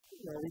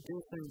we do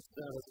think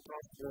that it's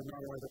possible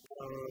not only to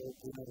power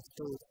the United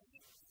States,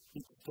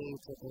 each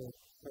state of the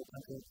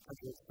country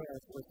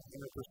itself with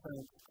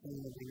 100% clean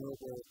and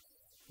renewable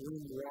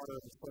wind, water,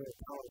 and solar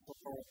power for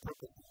all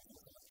purposes,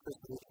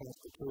 electricity,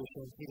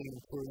 transportation, heating,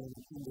 cooling,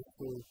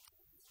 industry.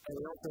 And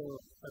we also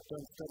have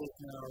done studies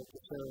now to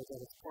show that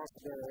it's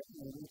possible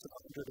in each of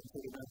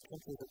 139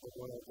 countries of the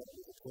world that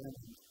we've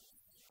examined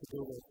to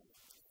do this.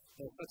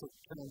 And such a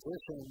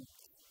transition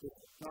is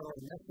not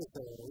only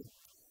necessary,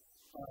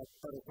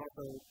 but it's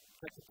also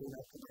technically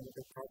and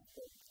economically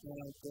possible.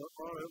 And there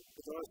are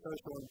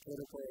social and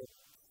political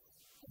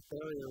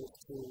barriers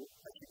to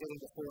actually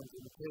getting the full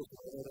implementation,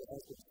 although there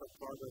has been some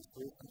progress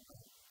recently.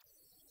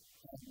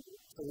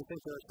 So we think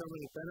there are so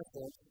many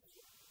benefits.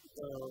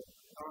 So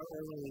not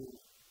only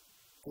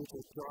due to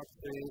job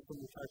creation,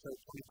 we talked about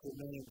 22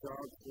 million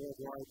jobs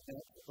worldwide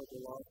net over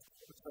the last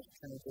such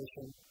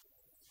transition,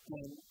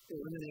 and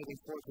eliminating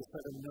 4 to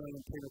 7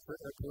 million premature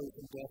air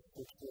pollution deaths,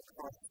 which will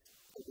cost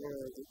the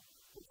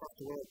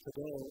world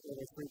today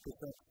over 3%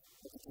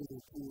 of the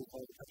GDP of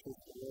all the countries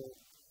in the world.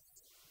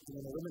 And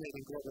then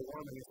eliminating global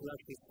warming, if we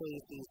actually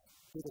save these,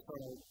 do this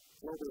on a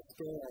global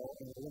scale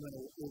and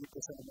eliminate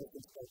 80%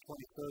 emissions by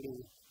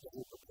 2030, as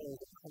we propose,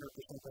 and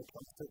 100% by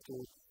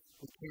 2050,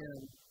 we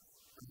can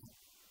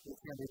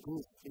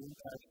reduce the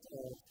impact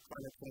of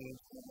climate change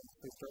and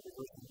we start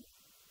reversing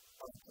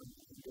climate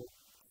change.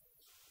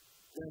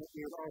 Then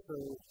we would also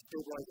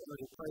stabilize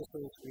energy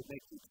prices. We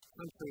make each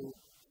country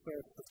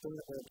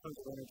self-sustainable in terms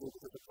of energy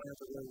because the plans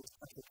are where each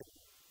country can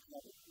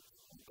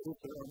produce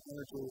their own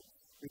energy,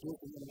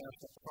 reducing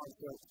international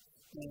conflict,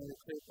 and we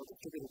create more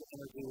distributed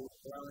energy,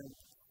 allowing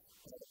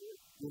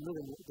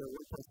removing the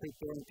 1.3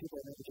 billion people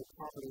in energy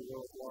poverty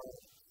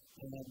worldwide.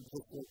 And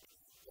this would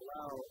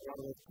allow a lot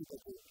of those people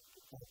to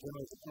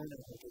generate their own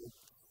energy.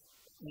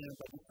 And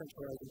by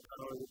decentralizing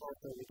power, we're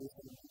also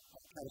reducing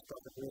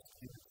catastrophic risk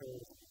and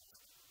terrorism.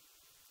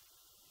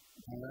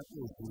 And that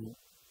is the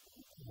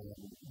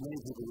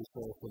major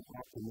result of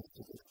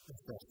optimistic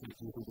assessment.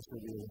 Do you think it's a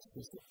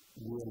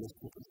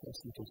realistic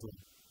assessment as well?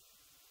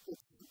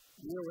 It's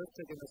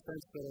realistic in the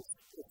sense that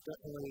it's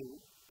definitely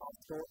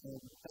possible and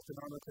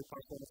economically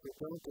possible. And if we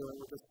don't do it,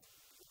 we're just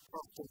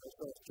costing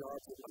ourselves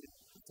jobs. If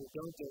we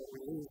don't do it, we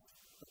lose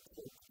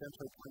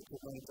potentially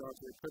 22 million jobs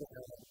we could have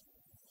had.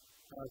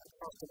 The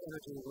cost of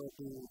energy will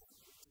be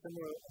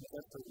similar and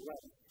eventually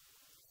less,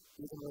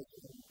 even though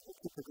we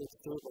keep the goods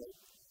stable.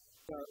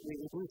 But we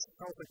reduce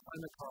health and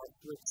climate costs,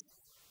 which,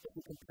 if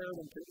you compare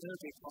them to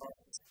energy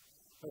costs,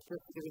 like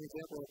just to give an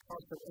example, the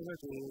cost of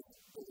energy,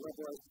 the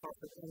levelized cost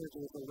of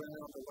energy is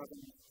around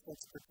 11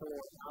 cents per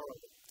kilowatt hour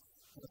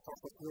in the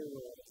fossil fuel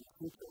world in the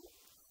future,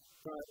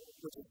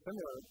 which is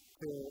similar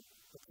to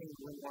the clean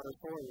wind, water,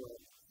 solar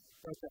world.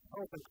 But the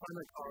health and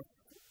climate costs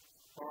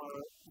are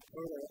a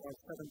total of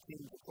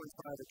 17 to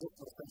 25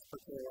 additional cents per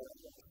kilowatt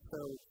hour. So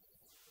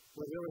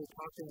we're really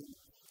talking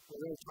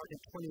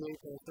 28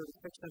 to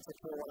 36 cents a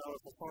kilowatt hour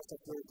for fossil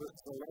fuels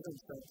versus 11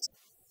 cents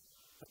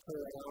a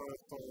kilowatt hour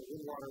for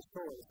wind, water,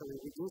 solar. So we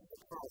reduce the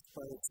cost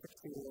by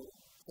 60 to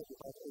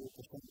 75 to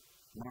 80%.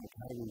 Mike,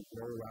 how do we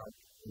roll out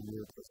the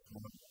year that's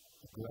more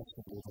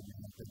aggressively than we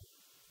have been?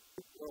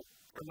 Well,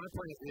 from my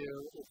point of view,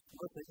 it's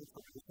mostly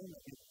information. I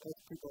think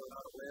most people are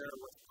not aware of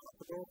what's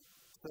possible.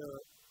 So,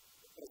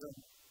 as I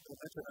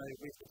mentioned,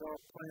 we've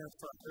developed plans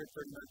for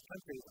 139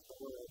 countries in the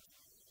world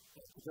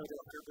to go to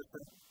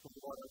 100% of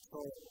water and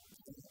solar.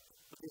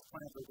 And these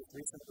plans were just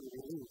recently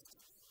released.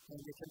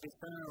 And they can be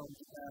found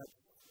at,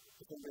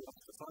 if anybody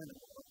wants to find them,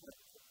 on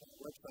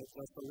the website,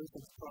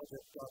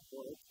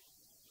 solutionsproject.org.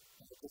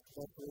 This is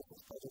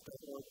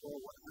solutionsproject.org or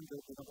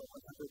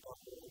 100.org.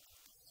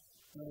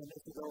 And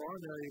if you go on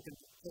there, you can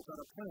click on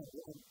a plan.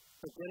 And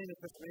so getting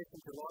this information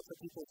to lots of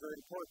people is very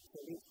important. So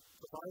we've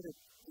provided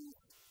these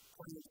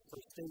plans for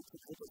states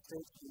and group of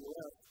states in the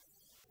U.S.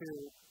 to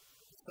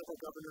several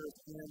governors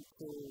and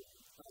to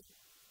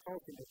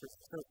policymakers.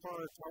 So far,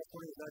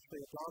 California has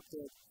actually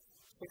adopted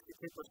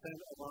 63%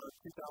 of our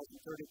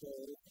 2030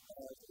 goal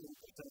as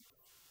 80%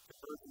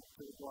 conversion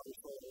to water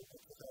solar by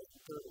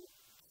 2030.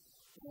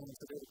 And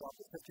so they've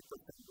adopted 50%,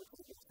 which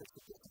is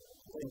 60%.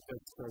 I think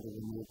that's sort of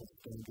a new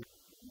standard.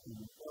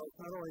 Well, it's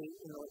not only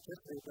in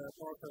electricity, but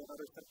also in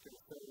other sectors.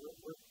 So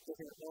we're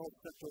looking at all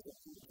sectors of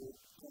energy.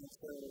 And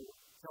so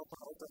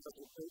California also has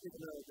even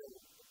though the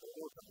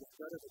oil companies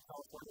better than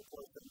California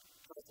portion,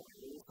 California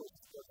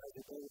Resources Board has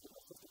the ability to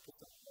have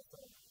 50%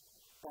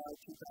 by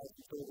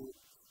 2030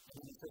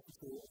 and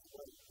efficiency as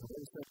well. What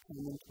is that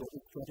coming to what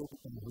is better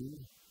than who?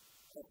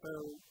 So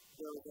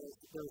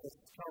there was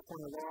a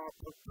California law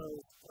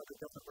proposed under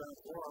Governor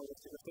Brown's law,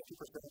 which took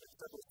 50% in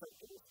several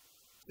sectors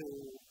to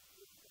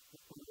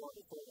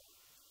water solar.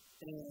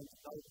 And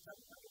that was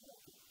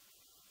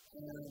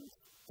and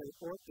the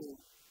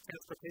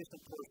transportation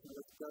portion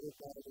was gutted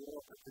by the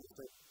oil companies.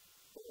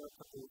 The oil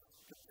companies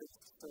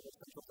convinced several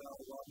Central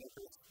Valley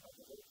lawmakers on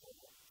the way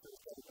forward. So it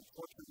was gutted.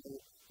 Unfortunately,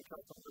 the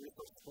California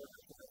Resources Board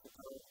actually has the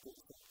power to do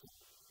something.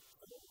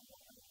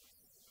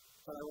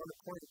 But I want to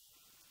point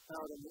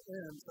out in the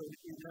end, so we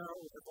now now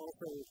have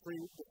also the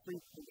three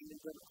competing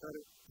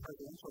Democratic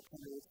presidential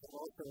candidates have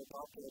also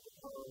adopted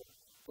goal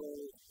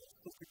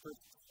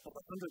of 100%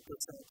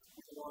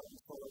 water and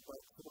solar by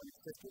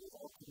 2050,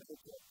 all committed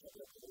to it.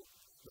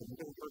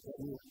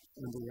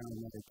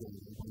 Indiana again,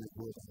 I want to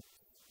do that.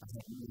 I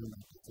haven't known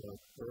that before.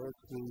 There are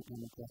three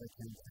Democratic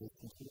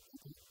candidates.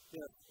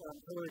 Yes,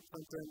 Hillary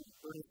Clinton,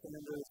 Bernie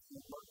Sanders,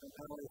 and Mark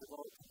O'Malley have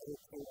all committed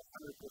to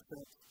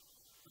 100%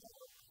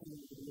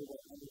 clean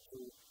renewable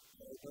energy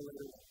no later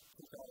than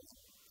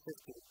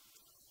 2050.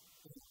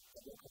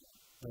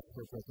 That's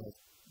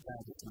because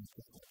that is not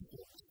just what it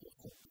is.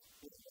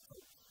 We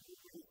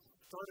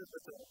started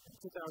with in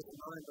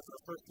 2009 with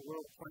our first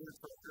world plan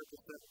for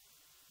 100%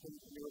 clean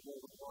renewable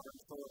water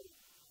and solar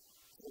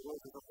for the world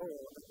as a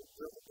whole, and then we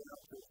drilled it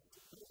down to the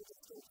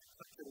states and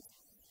countries.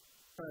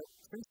 But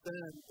since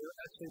then, there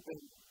have actually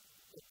been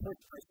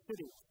pushed by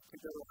cities to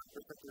go to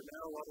 100%. There are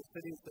now a lot of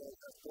cities that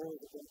have goals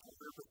of going to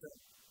 100%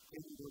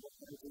 clean renewable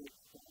energy,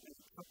 and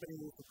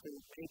companies,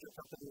 including major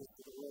companies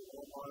to the world,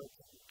 Walmart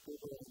and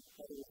Google and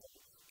others, are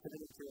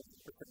committing to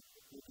 100%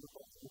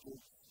 renewable energy.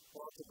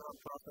 Lots of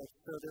nonprofits.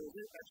 So there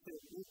is actually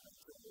a movement.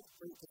 It's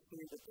great to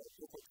see that the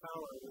Eiffel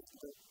Tower was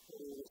built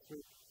earlier this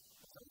week,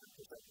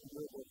 100%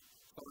 renewable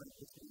solar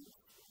energy.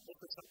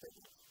 This is something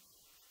in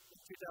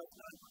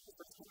 2009 when we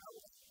first came out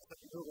with a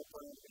renewable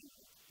plan,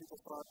 people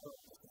thought, oh,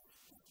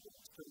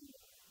 it's pretty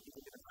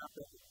easy to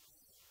happen.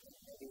 And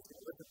maybe it's going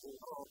to listen to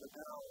it all, but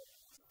now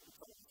it's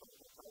coming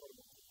from the power of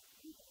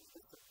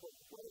it's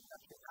important what it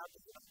actually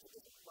happens in a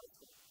different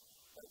place.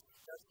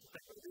 That's the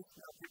thing. At least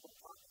now people are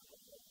talking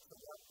about it. So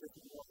that's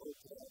giving more hope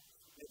to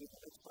maybe the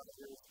next 5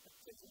 years.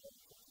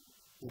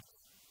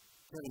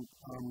 Kevin,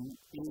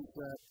 is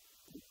that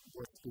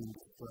what's being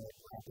described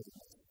rapidly?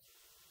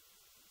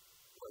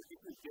 Well,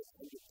 if we get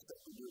 100%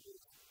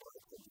 renewables by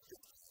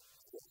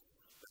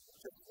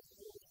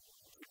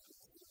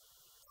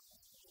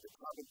 2050, the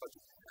carbon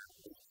budget is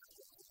happening.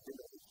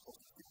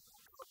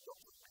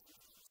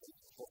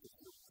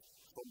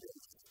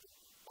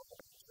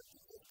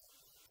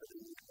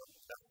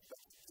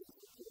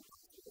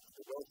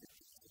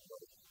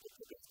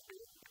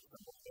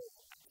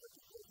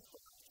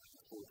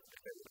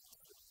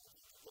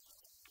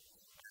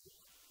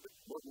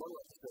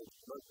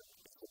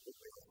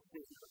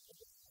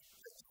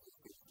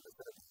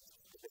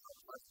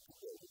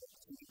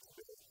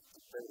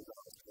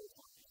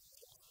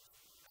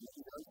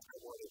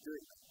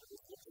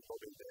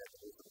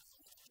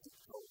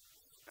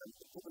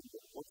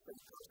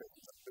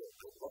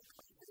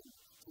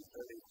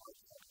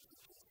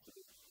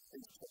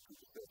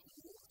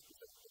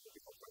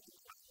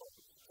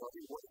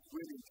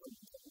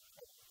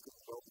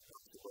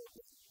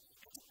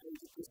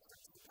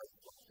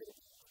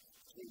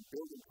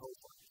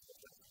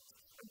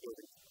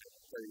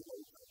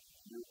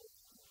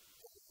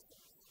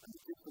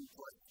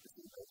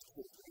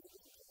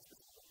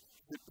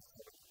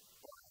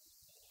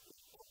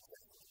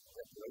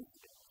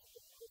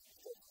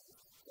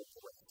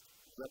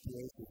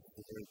 Reparation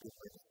is a very good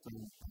way to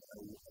frame it. I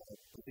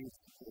think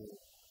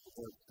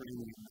the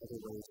framing in other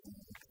ways in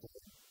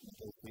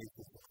those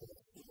cases,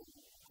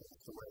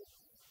 that's the way.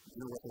 You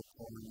know what they're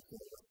calling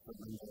the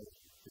window,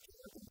 which is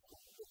against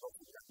the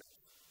healthy habit.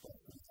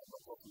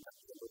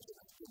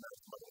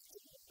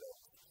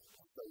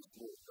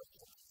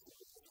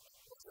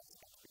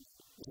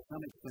 To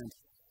some extent,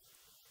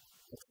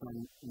 it's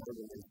some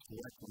model is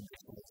correct when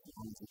it says as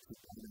long as you keep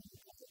going and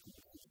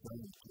keep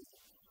going.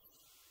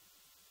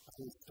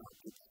 Well,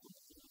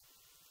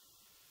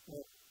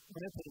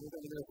 my opinion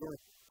is there's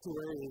really two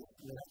ways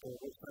you have to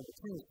which kind of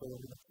change for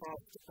them. The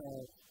cost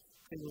of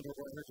clean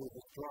renewable energy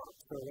has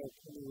dropped. So like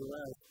in the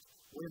U.S.,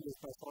 wind is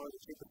by far the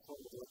cheapest form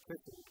of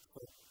electricity.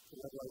 So the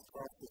levelized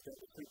cost is down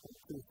to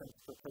 3.2 cents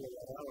per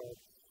kilowatt hour.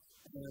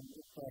 And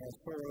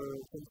solar,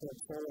 things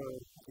like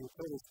solar, the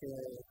utility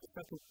scale is the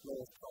second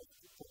lowest cost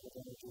of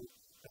energy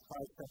at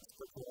 5 cents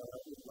per kilowatt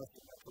hour, even less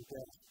than natural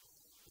gas.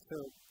 So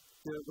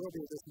there will be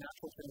this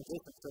natural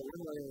transition. So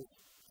one way is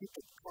keep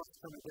the costs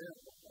coming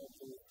down by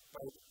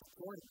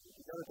deploying them.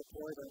 You've got to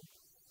deploy them,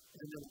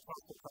 and then the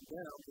costs will come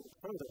down even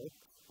further.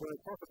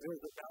 Whereas fossil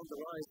fuels are bound to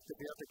rise because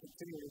we have to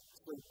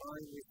continuously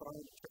mine,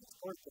 refine, and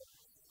transport them.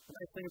 The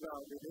nice thing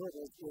about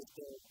renewables is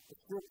the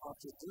fuel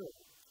cost is zero.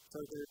 So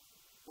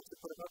once you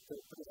put them up,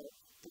 they put it at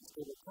a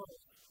stable cost.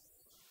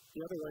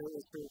 The other way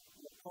is through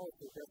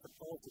policy, different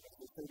policy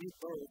measures. So these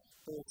both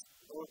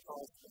lower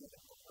costs and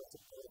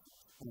aggressive policies.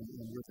 And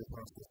with the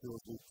fossil fuels,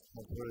 we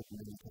have heard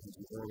many times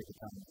before the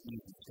time it's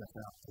easy to step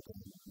out to the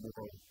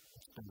more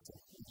expensive.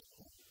 Yeah,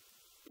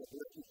 but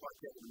let's keep on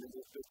getting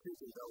them. There's two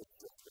things I was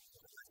just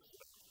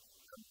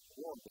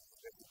one is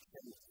that the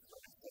change is not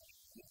expected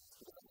to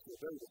be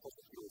very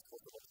fossil fuels for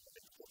the next 10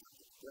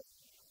 years.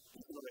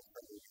 Even though it's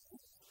very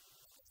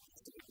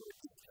specifically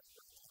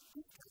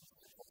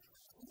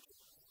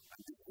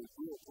and this is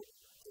real for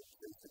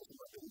there's something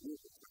like a real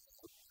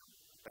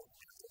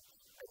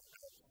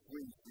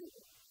green fuel.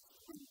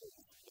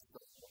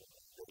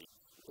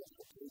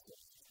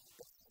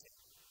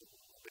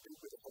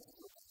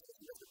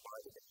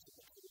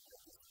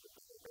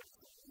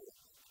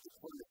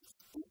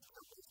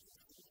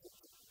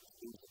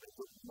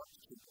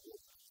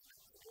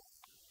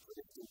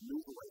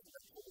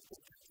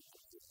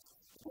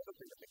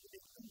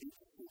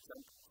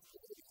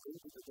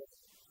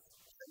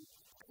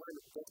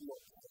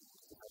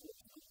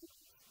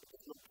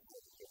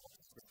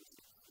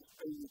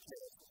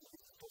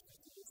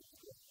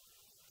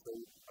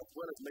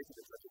 make a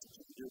transition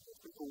to renewables,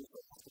 we also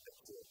have to make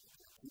sure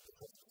to keep the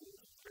cost of the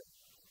grid.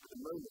 At the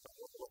moment,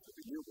 what a lot of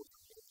renewables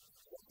are doing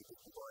is actually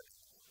providing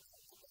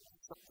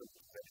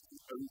supplement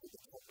benefits over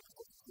the top of the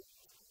cost of the grid.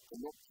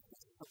 They're not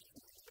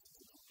substituting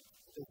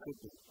they could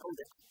be. Oh,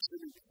 they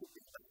absolutely could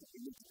be. That's what we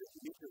need to do. We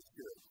need to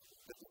ensure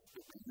that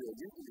we are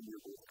using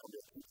renewables and we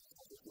are keeping the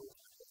cost of the grid.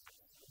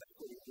 That's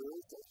what we do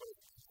also.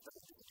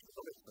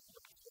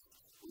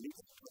 We need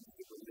to come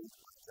to the link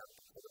with that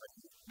because I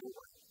think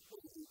Norway or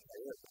the UK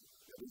area,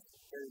 these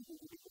are very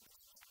good people.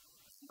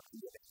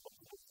 And yet it's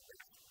possible to make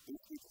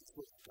these people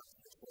switch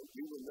countries. So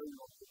we will no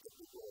longer get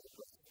the world of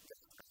West and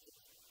West countries.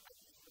 And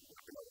we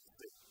can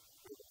obviously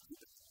we will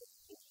keep it.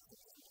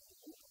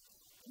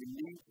 We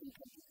need some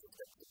countries to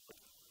get to it.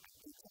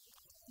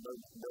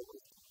 No way.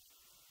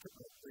 Could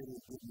not really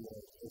give you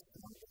a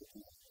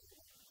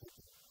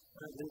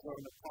and these are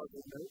on a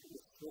positive note.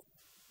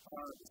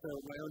 So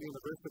my own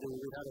university,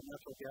 we had a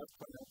natural gas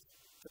plant.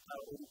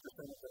 About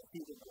 80% of the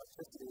heat and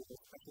electricity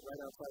was actually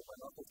right outside my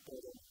office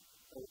building.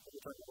 So we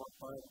tried to walk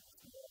by it.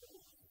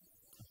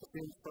 The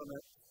fumes from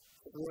it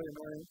was really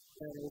annoying.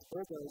 And it was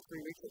bulldozed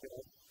 3 weeks ago.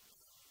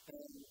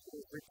 And it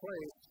was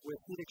replaced with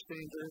heat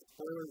exchangers,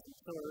 boilers and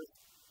chillers,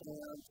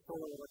 and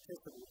solar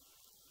electricity.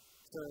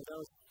 So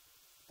that was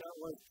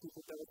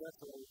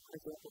actually an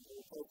example of the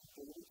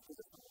replacement for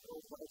the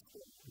old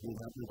lifestyle. We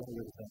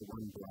already had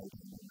one blight.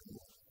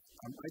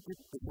 I did,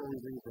 before we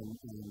leave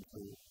into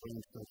brain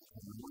stuff,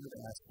 I wanted to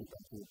ask you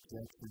about the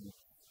objection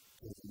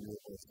to the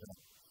renewables that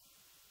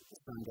the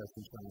sun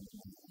doesn't shine on the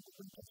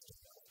industry.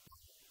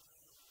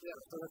 Yeah,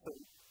 so that's the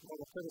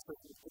criticism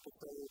is people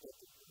say that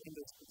the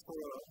industry is sort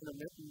of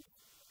intermittent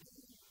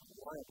and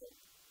reliable.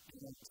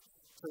 And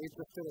so we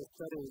just did a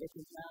study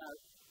looking at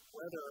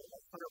whether a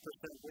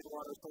 100% wind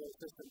water solar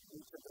system in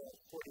each of the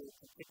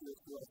 48 contiguous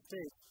U.S.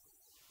 states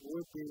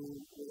would be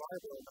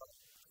reliable enough.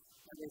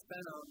 And they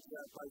found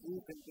that by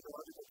using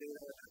meteorological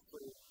data and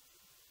actually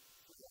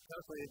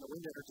calculating the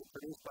wind energy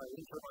produced by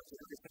wind turbines in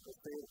every single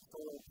state and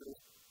solar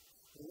produced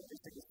in every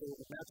single state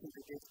and matching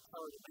the gates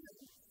power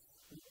demand,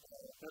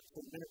 that's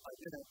minute by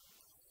minute,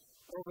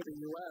 over the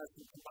U.S.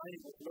 and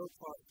combining with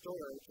low-cost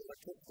storage,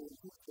 electricity and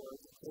heat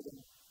storage,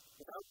 including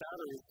without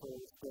battery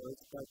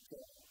storage, but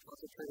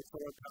concentrated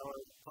solar power,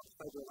 pumped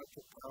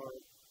hydroelectric power,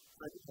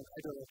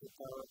 hydroelectric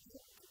power,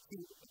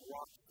 heat and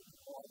rocks and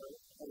water,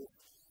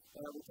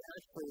 we can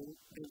actually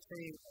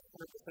maintain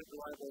 100%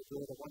 reliable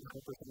grid at 100%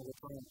 of the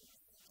time.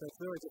 So it's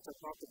really just an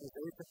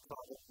optimization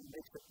problem. It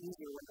makes it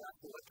easier when you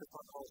actually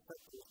electrify all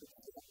sectors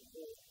because you have to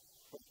move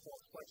what's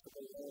called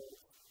flexible load.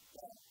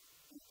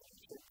 You can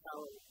actually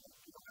power,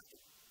 you don't have to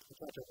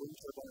attach a wind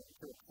turbine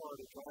to a car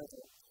to drive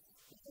it.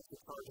 You have to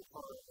charge a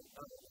car and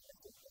run it. It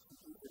makes it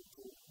easier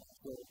to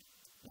build.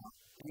 Now,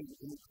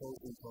 any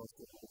closing thoughts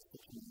that will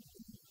fit you in?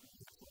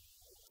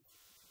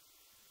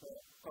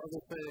 I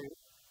would say,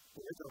 the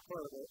original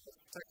part of it is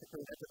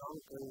technically and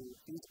economically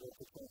feasible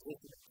to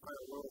transition the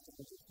entire world to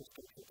energy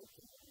systems that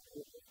can be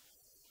renewable.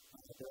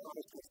 There are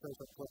obviously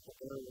social and political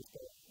barriers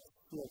that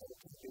feel that it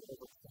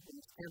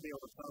can be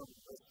overcome.